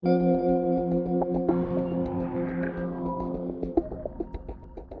Hello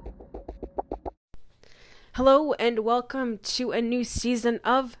and welcome to a new season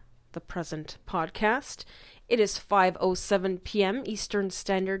of the Present Podcast. It is 5:07 p.m. Eastern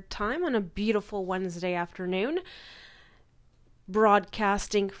Standard Time on a beautiful Wednesday afternoon,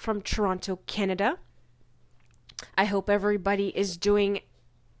 broadcasting from Toronto, Canada. I hope everybody is doing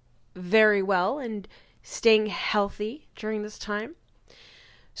very well and staying healthy during this time.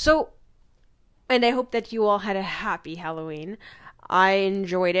 And I hope that you all had a happy Halloween. I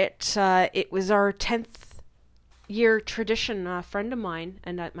enjoyed it. It was our 10th year tradition. A friend of mine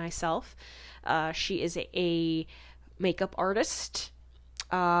and myself, she is a makeup artist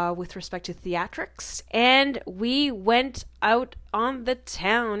with respect to theatrics, and we went out on the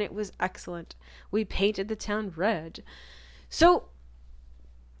town. It was excellent. We painted the town red. So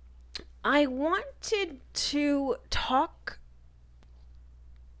I wanted to talk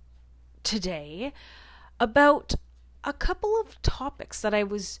today about a couple of topics that I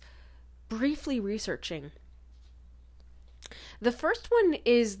was briefly researching. The first one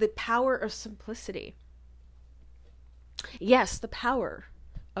is the power of simplicity. Yes, the power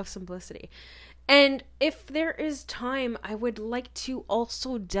of simplicity. And if there is time, I would like to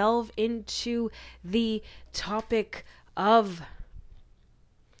also delve into the topic of,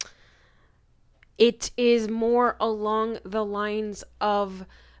 it is more along the lines of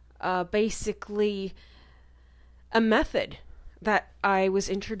basically a method that I was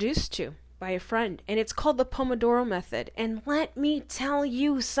introduced to by a friend, and it's called the Pomodoro method. And let me tell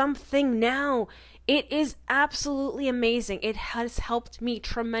you something now. It is absolutely amazing. It has helped me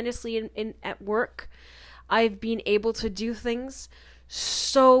tremendously at work. I've been able to do things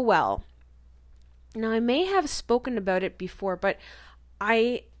so well. Now, I may have spoken about it before, but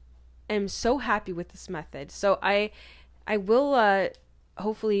I am so happy with this method. So I will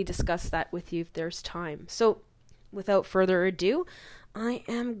hopefully discuss that with you if there's time. So without further ado, I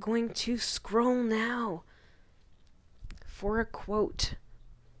am going to scroll now for a quote,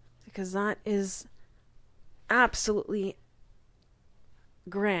 because that is absolutely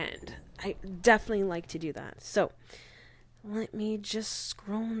grand. I definitely like to do that. So let me just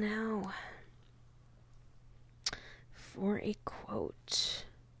scroll now for a quote.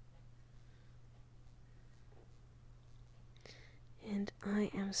 And I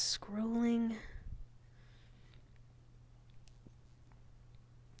am scrolling.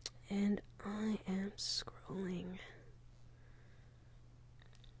 And I am scrolling.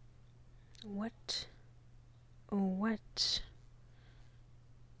 What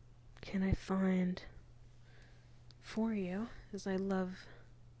can I find for you? As I love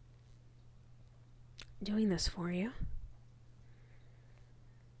doing this for you.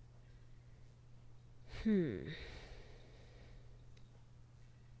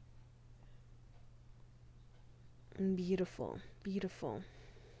 Beautiful, beautiful.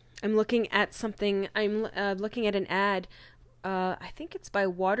 I'm looking at something. I'm looking at an ad. I think it's by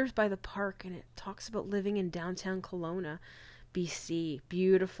Waters by the Park, and it talks about living in downtown Kelowna, BC.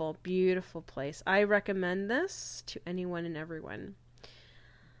 Beautiful, beautiful place. I recommend this to anyone and everyone.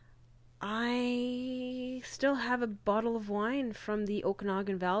 I still have a bottle of wine from the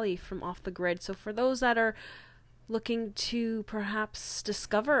Okanagan Valley from Off the Grid. So for those that are looking to perhaps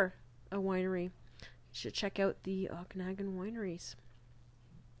discover a winery, you should check out the Okanagan wineries.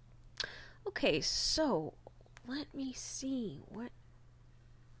 Okay, so let me see what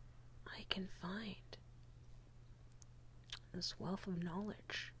I can find. This wealth of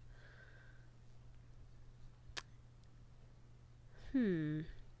knowledge.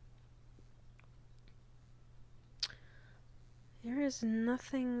 There is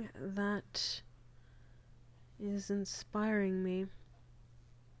nothing that is inspiring me.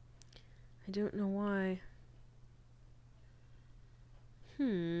 I don't know why.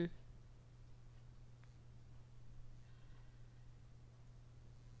 Let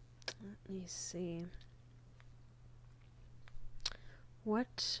me see.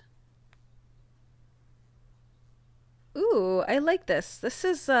 What? Ooh, I like this. This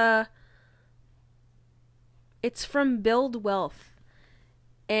is, it's from Build Wealth.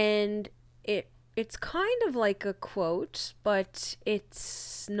 And it's kind of like a quote, but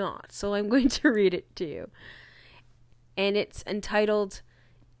it's not. So I'm going to read it to you. And it's entitled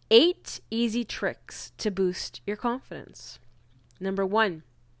 8 Easy Tricks to Boost Your Confidence. Number 1.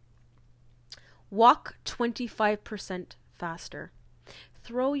 Walk 25% faster.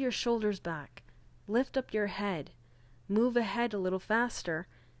 Throw your shoulders back. Lift up your head. Move ahead a little faster.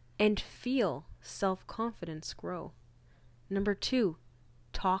 And feel self-confidence grow. Number 2.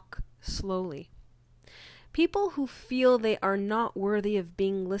 Talk slowly. People who feel they are not worthy of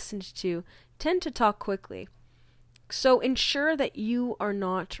being listened to tend to talk quickly. So ensure that you are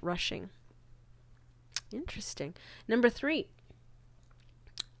not rushing. Interesting. Number 3,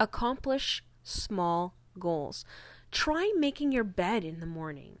 accomplish small goals. Try making your bed in the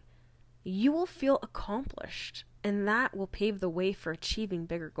morning. You will feel accomplished, and that will pave the way for achieving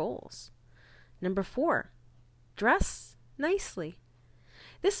bigger goals. Number 4, dress nicely.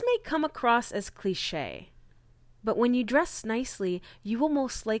 This may come across as cliche, but when you dress nicely, you will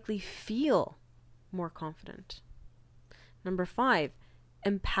most likely feel more confident. Number 5,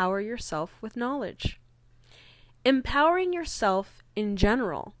 empower yourself with knowledge. Empowering yourself in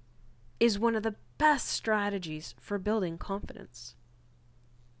general is one of the best strategies for building confidence.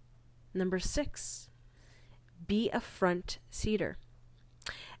 Number 6, be a front seater.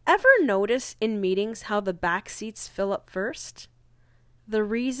 Ever notice in meetings how the back seats fill up first? The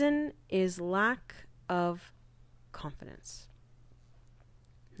reason is lack of confidence.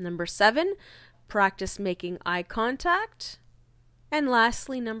 Number 7, practice making eye contact. And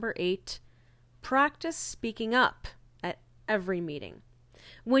lastly, number 8, practice speaking up at every meeting.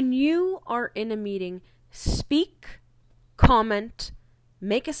 When you are in a meeting, speak, comment,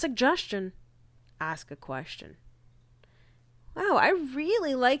 make a suggestion, ask a question. Wow, I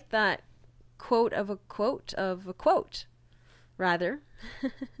really like that quote of a quote, rather.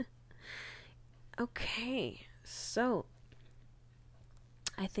 Okay, so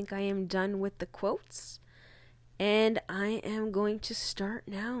I think I am done with the quotes, and I am going to start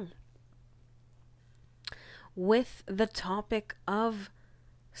now with the topic of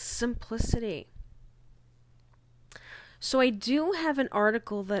simplicity. So I do have an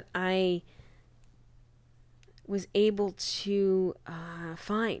article that I was able to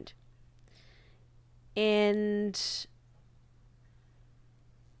find. And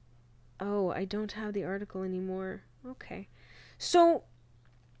I don't have the article anymore. Okay. So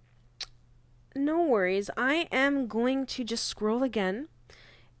no worries. I am going to just scroll again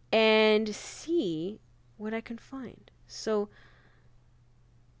and see what I can find. So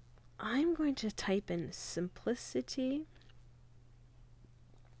I'm going to type in simplicity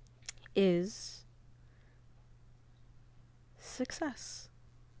is success.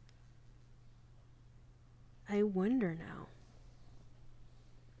 I wonder now.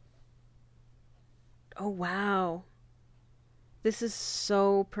 Oh, wow. This is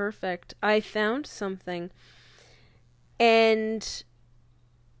so perfect. I found something, and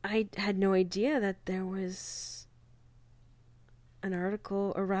I had no idea that there was an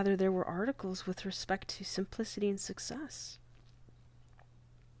article, or rather there were articles with respect to simplicity and success.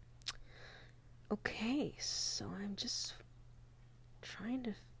 Okay, so I'm just trying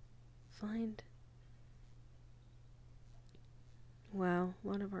to find... Wow, a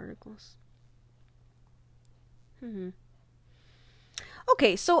lot of articles.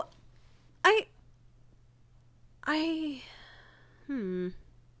 Okay, so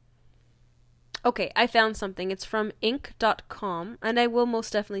Okay, I found something. It's from Inc.com, and I will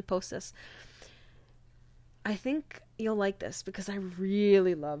most definitely post this. I think you'll like this because I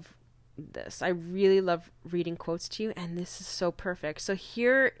really love this. I really love reading quotes to you, and this is so perfect. So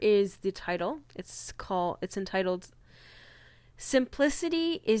here is the title. It's entitled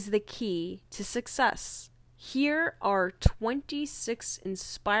Simplicity is the Key to Success. Here are 26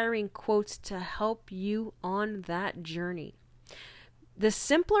 inspiring quotes to help you on that journey. The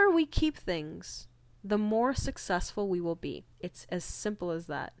simpler we keep things, the more successful we will be. It's as simple as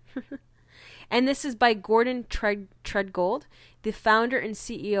that. And this is by Gordon Treadgold, the founder and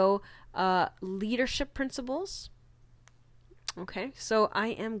CEO, Leadership Principles. Okay, so I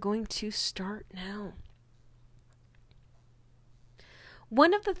am going to start now.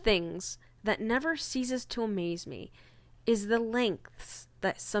 One of the things that never ceases to amaze me is the lengths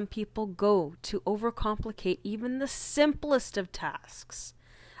that some people go to overcomplicate even the simplest of tasks.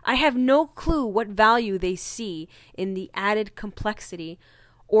 I have no clue what value they see in the added complexity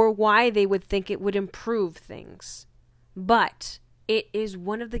or why they would think it would improve things. But it is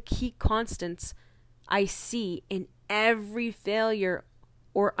one of the key constants I see in every failure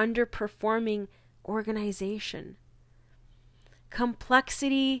or underperforming organization.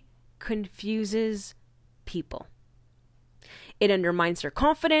 Complexity confuses people. It undermines their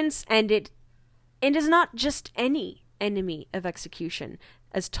confidence, and it is not just any enemy of execution,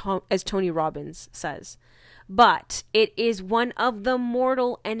 as Tony Robbins says, but it is one of the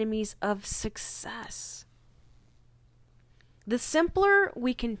mortal enemies of success. The simpler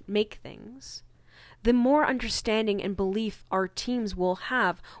we can make things, the more understanding and belief our teams will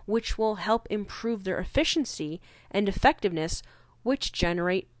have, which will help improve their efficiency and effectiveness, which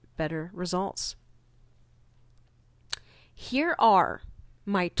generate better results. Here are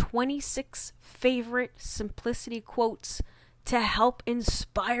my 26 favorite simplicity quotes to help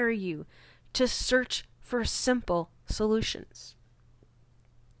inspire you to search for simple solutions.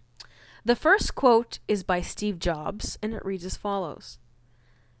 The first quote is by Steve Jobs, and it reads as follows.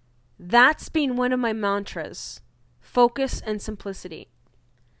 That's been one of my mantras, focus and simplicity.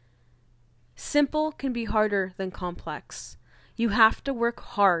 Simple can be harder than complex. You have to work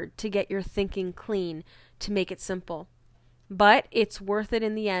hard to get your thinking clean to make it simple. But it's worth it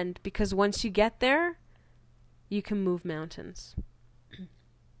in the end, because once you get there, you can move mountains.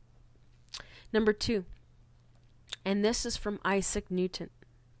 Number 2, and this is from Isaac Newton,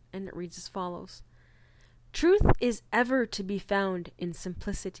 and it reads as follows. Truth is ever to be found in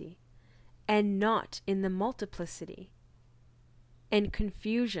simplicity, and not in the multiplicity and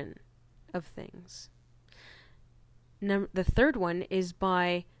confusion of things. The third one is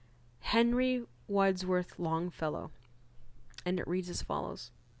by Henry Wadsworth Longfellow, and it reads as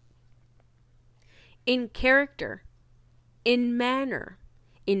follows. In character, in manner,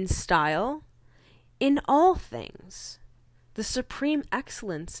 in style, in all things, the supreme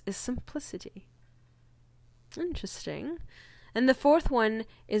excellence is simplicity. Interesting. And the fourth one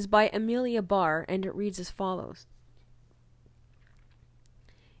is by Amelia Barr, and it reads as follows.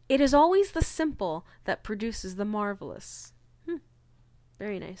 It is always the simple that produces the marvelous.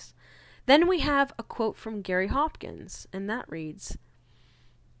 Very nice. Then we have a quote from Gary Hopkins, and that reads,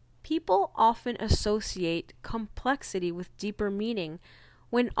 people often associate complexity with deeper meaning,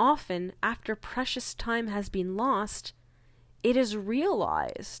 when often, after precious time has been lost, it is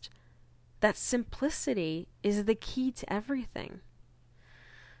realized that simplicity is the key to everything.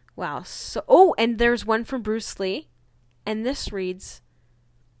 Wow. And there's one from Bruce Lee, and this reads,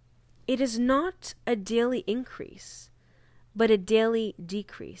 it is not a daily increase, but a daily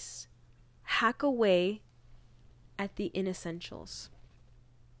decrease. Hack away at the inessentials.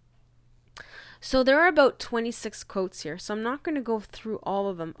 So there are about 26 quotes here, so I'm not going to go through all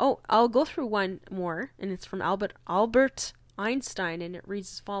of them. Oh, I'll go through one more, and it's from Albert Einstein, and it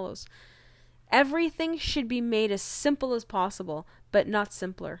reads as follows. Everything should be made as simple as possible, but not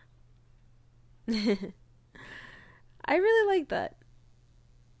simpler. I really like that.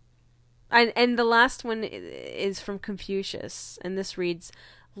 And the last one is from Confucius, and this reads,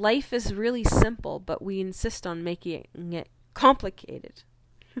 life is really simple, but we insist on making it complicated.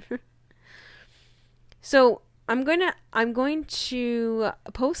 So I'm going to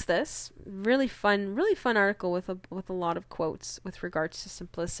post this really fun article with a lot of quotes with regards to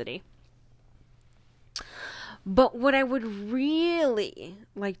simplicity. But what I would really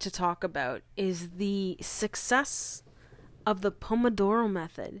like to talk about is the success of the Pomodoro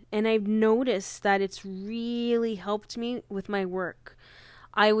method. And I've noticed that it's really helped me with my work.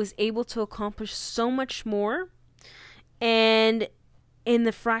 I was able to accomplish so much more and in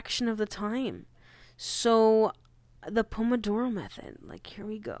the fraction of the time. So the Pomodoro method, like here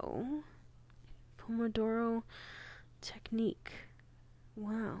we go. Pomodoro technique.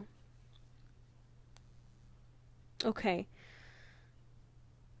 Wow. Okay.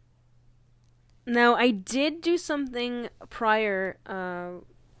 Now, I did do something prior,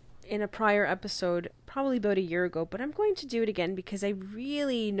 in a prior episode, probably about a year ago, but I'm going to do it again because I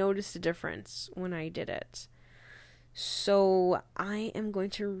really noticed a difference when I did it. So, I am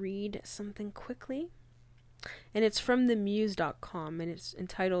going to read something quickly, and it's from themuse.com, and it's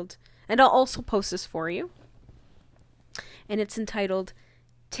entitled, and I'll also post this for you, and it's entitled,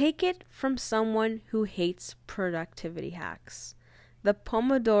 Take It From Someone Who Hates Productivity Hacks. The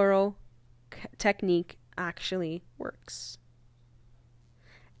Pomodoro technique actually works.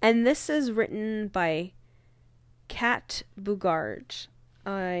 And this is written by Kat Bugard.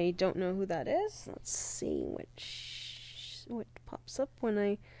 I don't know who that is. Let's see what pops up when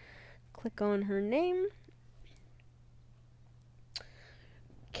I click on her name.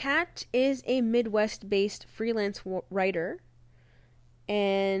 Kat is a Midwest-based freelance writer,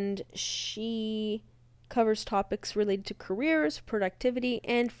 and she covers topics related to careers, productivity,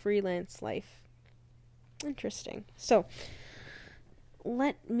 and freelance life. Interesting. So,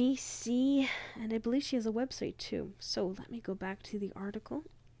 let me see. And I believe she has a website too. So, let me go back to the article.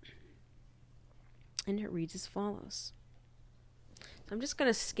 And it reads as follows. So I'm just going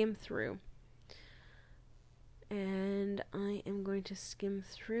to skim through. And I am going to skim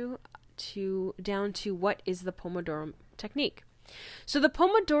through down to what is the Pomodoro technique. So the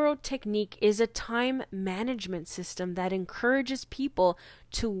Pomodoro technique is a time management system that encourages people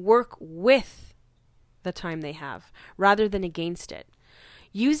to work with the time they have rather than against it.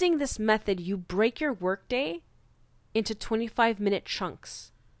 Using this method, you break your workday into 25-minute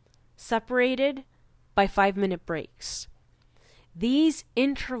chunks, separated by 5-minute breaks. These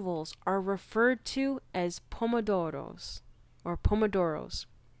intervals are referred to as pomodoros or pomodoros.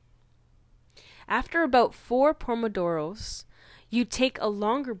 After about 4 pomodoros, you take a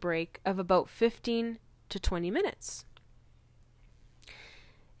longer break of about 15 to 20 minutes.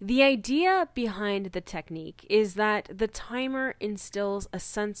 The idea behind the technique is that the timer instills a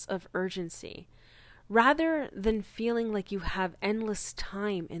sense of urgency. Rather than feeling like you have endless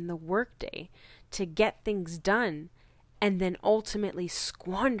time in the workday to get things done and then ultimately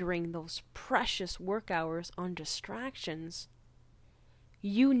squandering those precious work hours on distractions,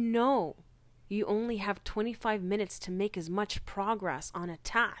 you know you only have 25 minutes to make as much progress on a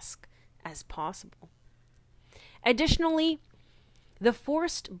task as possible. Additionally, the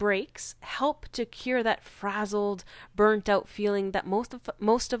forced breaks help to cure that frazzled, burnt out feeling that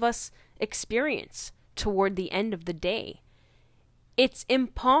most of us experience toward the end of the day. It's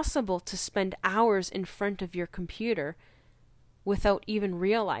impossible to spend hours in front of your computer without even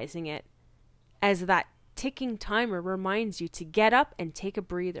realizing it, as that ticking timer reminds you to get up and take a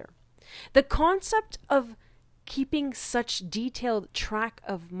breather. The concept of keeping such detailed track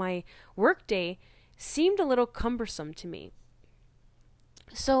of my workday seemed a little cumbersome to me.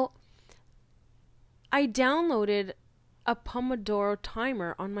 So I downloaded a Pomodoro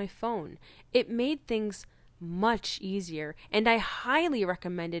timer on my phone. It made things much easier, and I highly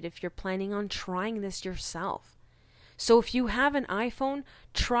recommend it if you're planning on trying this yourself. So if you have an iPhone,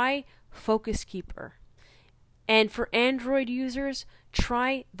 try Focus Keeper. And for Android users,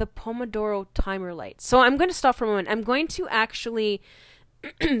 try the Pomodoro timer light. So I'm going to stop for a moment. I'm going to actually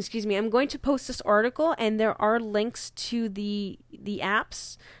I'm going to post this article, and there are links to the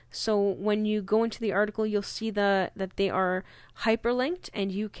apps. So when you go into the article, you'll see that they are hyperlinked,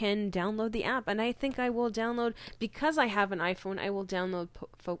 and you can download the app. And I think I will download, because I have an iPhone, I will download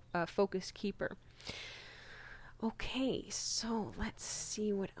Focus Keeper. Okay, so let's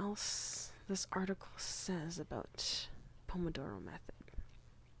see what else this article says about Pomodoro method.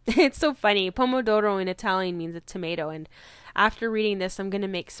 It's so funny. Pomodoro in Italian means a tomato, and after reading this, I'm going to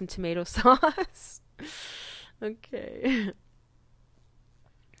make some tomato sauce. Okay.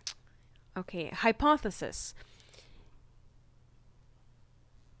 Okay, hypothesis.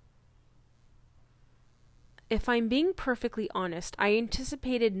 If I'm being perfectly honest, I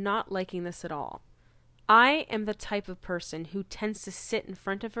anticipated not liking this at all. I am the type of person who tends to sit in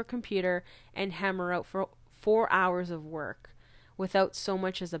front of her computer and hammer out for 4 hours of work without so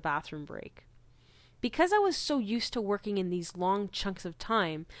much as a bathroom break. Because I was so used to working in these long chunks of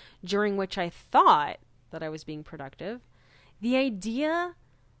time during which I thought that I was being productive, the idea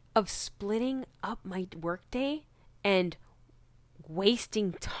of splitting up my workday and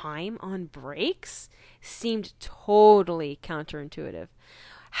wasting time on breaks seemed totally counterintuitive.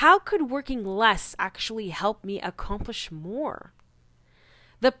 How could working less actually help me accomplish more?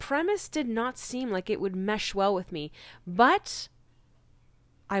 The premise did not seem like it would mesh well with me, but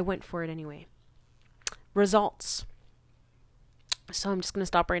I went for it anyway. Results. So I'm just going to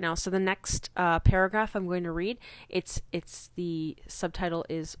stop right now. So the next paragraph I'm going to read, it's the subtitle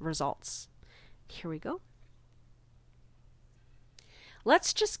is results. Here we go.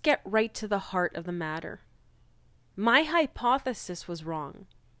 Let's just get right to the heart of the matter. My hypothesis was wrong.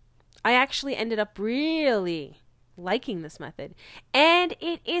 I actually ended up really liking this method, and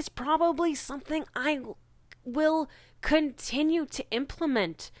it is probably something I will continue to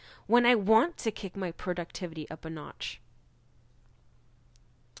implement when I want to kick my productivity up a notch.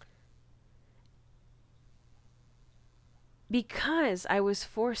 Because I was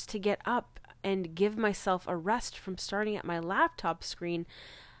forced to get up and give myself a rest from starting at my laptop screen,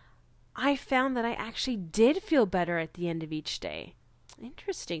 I found that I actually did feel better at the end of each day.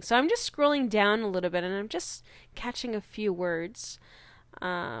 Interesting. So I'm just scrolling down a little bit, and I'm just catching a few words.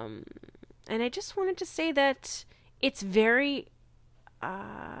 And I just wanted to say that it's very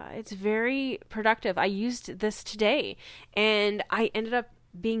productive. I used this today, and I ended up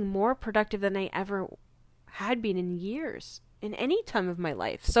being more productive than I ever had been in years, in any time of my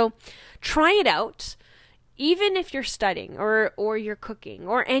life. So try it out, even if you're studying or you're cooking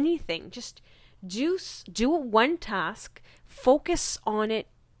or anything. Just do one task, focus on it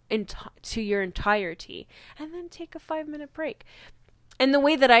to your entirety, and then take a 5-minute break. And the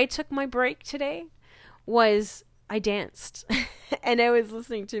way that I took my break today was I danced and I was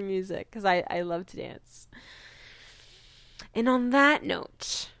listening to music because I love to dance. And on that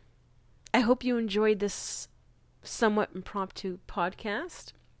note, I hope you enjoyed this somewhat impromptu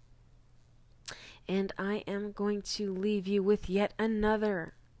podcast. And I am going to leave you with yet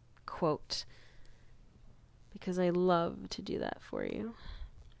another quote, because I love to do that for you.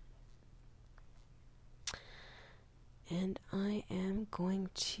 And I am going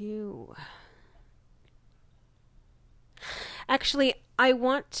to... Actually, I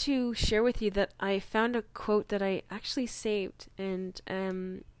want to share with you that I found a quote that I actually saved, and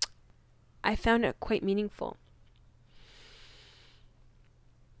I found it quite meaningful.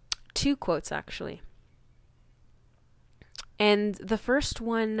 2 quotes, actually. And the first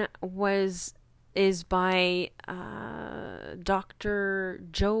one is by Dr.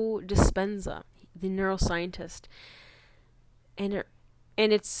 Joe Dispenza, the neuroscientist. And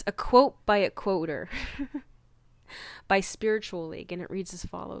it's a quote by a quoter by Spiritual League, and it reads as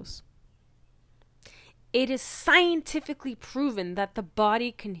follows. It is scientifically proven that the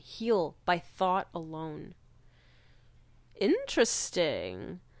body can heal by thought alone.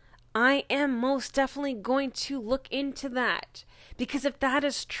 Interesting. I am most definitely going to look into that. Because if that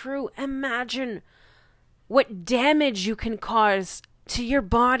is true, imagine what damage you can cause to your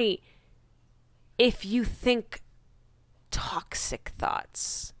body if you think toxic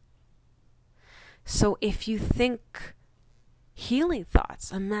thoughts. So if you think healing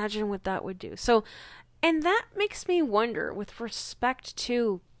thoughts, imagine what that would do. So, and that makes me wonder with respect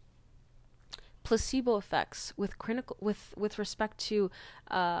to placebo effects with respect to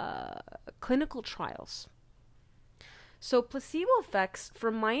clinical trials. So placebo effects,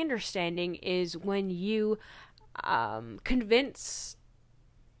 from my understanding, is when you convince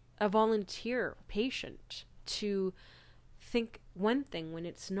a volunteer patient to think one thing when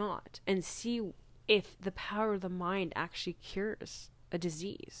it's not, and see if the power of the mind actually cures a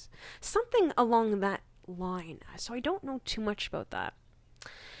disease. Something along that line. So I don't know too much about that.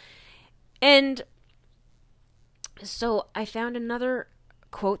 And so I found another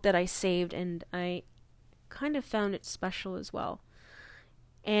quote that I saved, and I kind of found it special as well.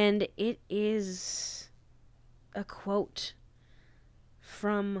 And it is a quote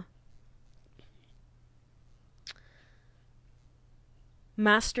from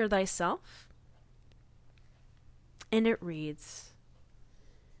Master Thyself. And it reads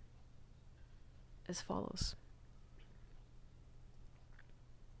as follows.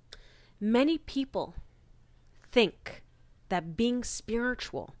 Many people think that being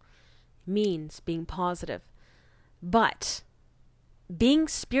spiritual means being positive, but being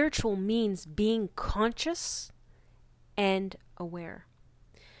spiritual means being conscious and aware.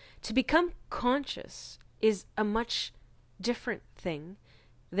 To become conscious is a much different thing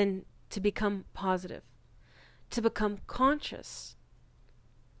than to become positive. To become conscious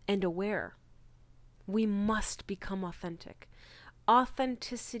and aware, we must become authentic.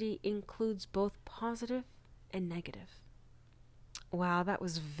 Authenticity includes both positive and negative. Wow, that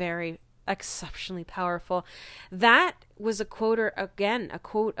was very exceptionally powerful. That was a quoter, again, a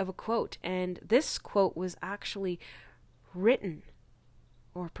quote of a quote. And this quote was actually written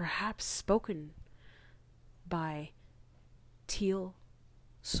or perhaps spoken by Teal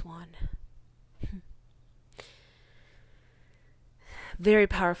Swan. Very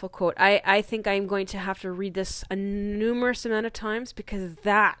powerful quote. I think I'm going to have to read this a numerous amount of times, because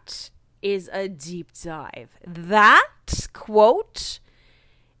that is a deep dive. That quote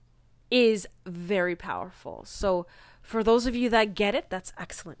is very powerful. So for those of you that get it, that's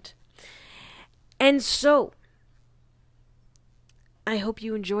excellent. And so I hope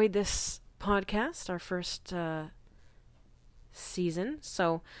you enjoyed this podcast, our first season.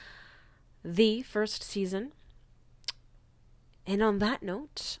 So the first season. And on that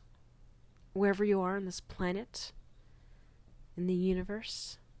note, wherever you are on this planet, in the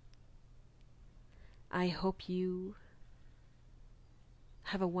universe, I hope you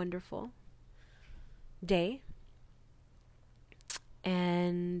have a wonderful day.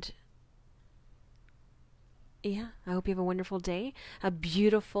 And yeah, I hope you have a wonderful day, a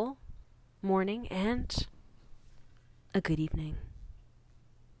beautiful morning, and a good evening.